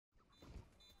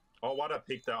Oh, why'd I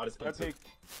peek that? I just Don't peek.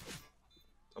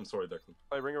 I'm sorry, Declan.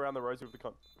 Play ring around the rosy with the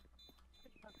cunt.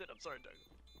 I'm sorry, Doug.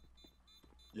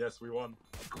 Yes, we won.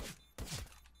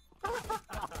 What the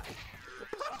fuck?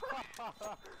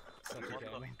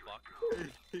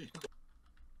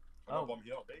 I got bomb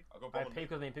here, B. I got bomb. Alright, peek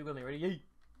with me, ready? Yeet!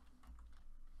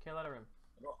 Can't let her in.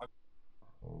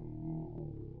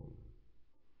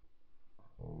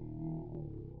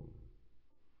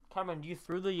 Cameron, you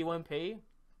threw the UMP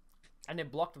and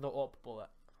it blocked the AWP bullet.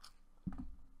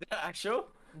 Actual?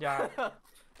 Yeah.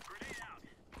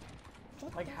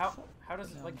 Like how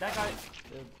does like that guy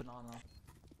Banana.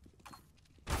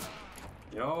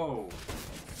 Yo!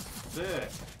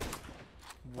 Sick!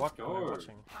 what am I Go.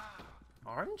 watching?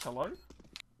 Orange, hello?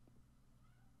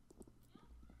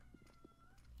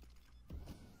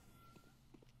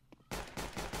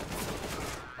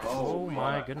 Oh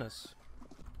my goodness.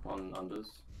 On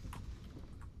unders.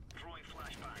 Throwing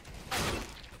flashbang.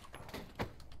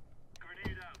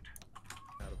 Grenade out.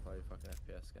 How to play fucking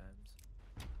FPS games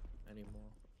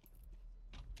anymore.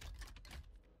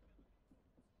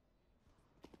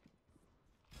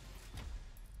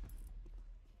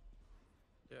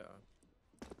 Yeah.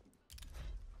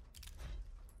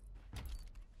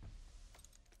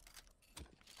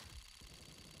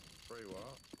 Free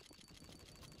what?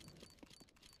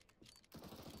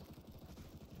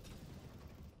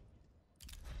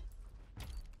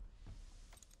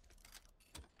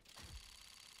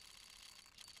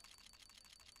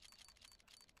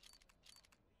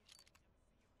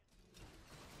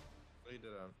 What you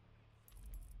did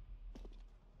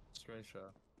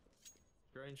screenshot.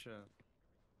 Screenshot.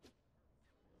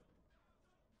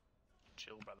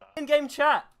 Chill, brother. In-game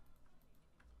chat!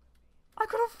 I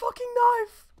got a fucking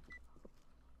knife!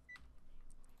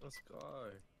 Let's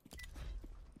go.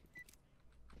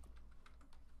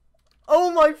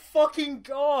 Oh my fucking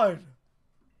god!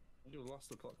 You lost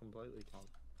the plot completely, Tom.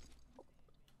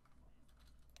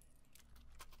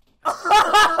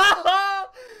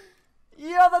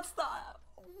 Yeah, that's the...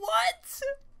 What?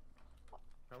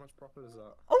 How much profit is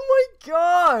that? Oh my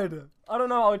god! I don't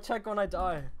know, I'll check when I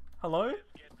die. Hello?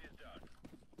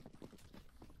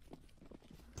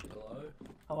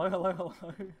 Hello? Hello?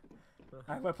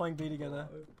 Alright, we're playing B together.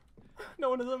 No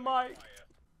one is a mic. I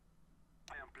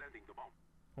am planting the bomb.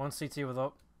 One CT with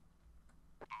up.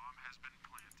 Bomb has been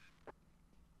planted.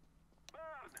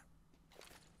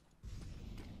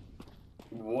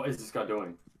 Burn. What is this guy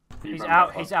doing? He's ran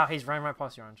out, he's running right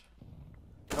past you, Orange.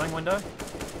 Going window.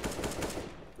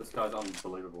 This guy's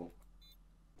unbelievable.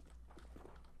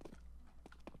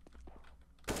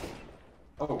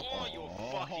 Oh, Oh, you're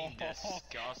fucking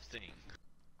disgusting.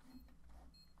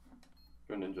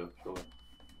 you're a ninja, surely.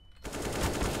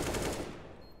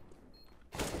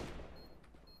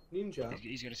 Ninja.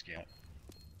 He's got a scout.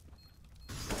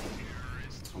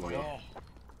 Oh my god.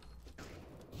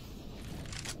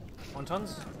 One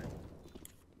tons.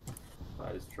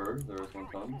 That is true, there is 1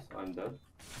 tons. I'm dead.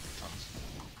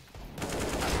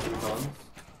 2 tons.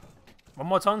 One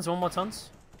more tons.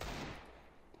 Whatever.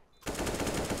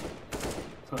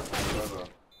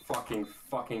 Fucking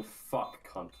fuck,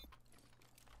 cunt.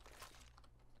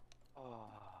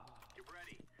 Get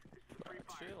ready. This is free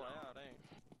fire. Chill out, eh?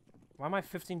 Why am I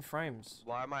 15 frames?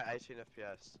 Why am I 18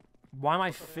 FPS? Why am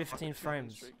I 15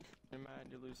 frames? You're mad,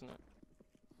 you're losing it.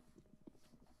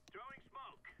 Throwing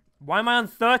smoke. Why am I on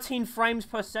 13 frames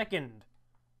per second?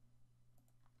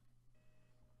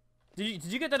 Did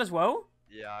you get that as well?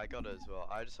 Yeah, I got it as well.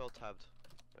 I just all tabbed.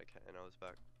 Okay, and I was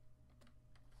back.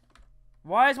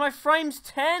 Why is my frames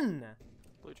 10?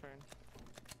 Blue train.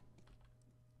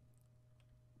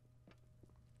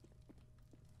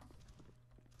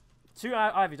 Two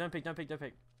Ivy, don't peek.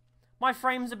 My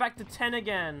frames are back to 10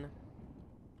 again.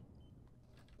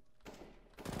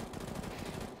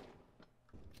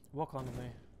 Walk onto me.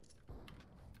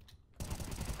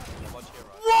 Watch here,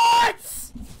 right?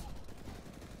 What?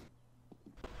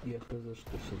 Я хз,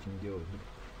 что с этим делать?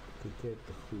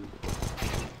 Какая-то хуйня.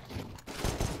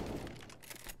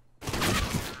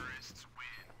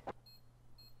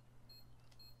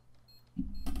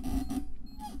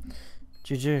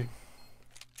 GG.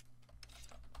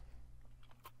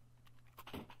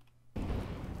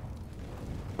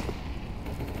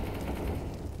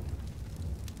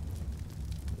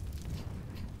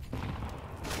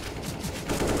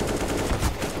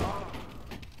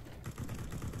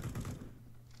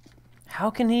 How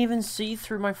can he even see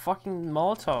through my fucking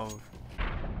Molotov?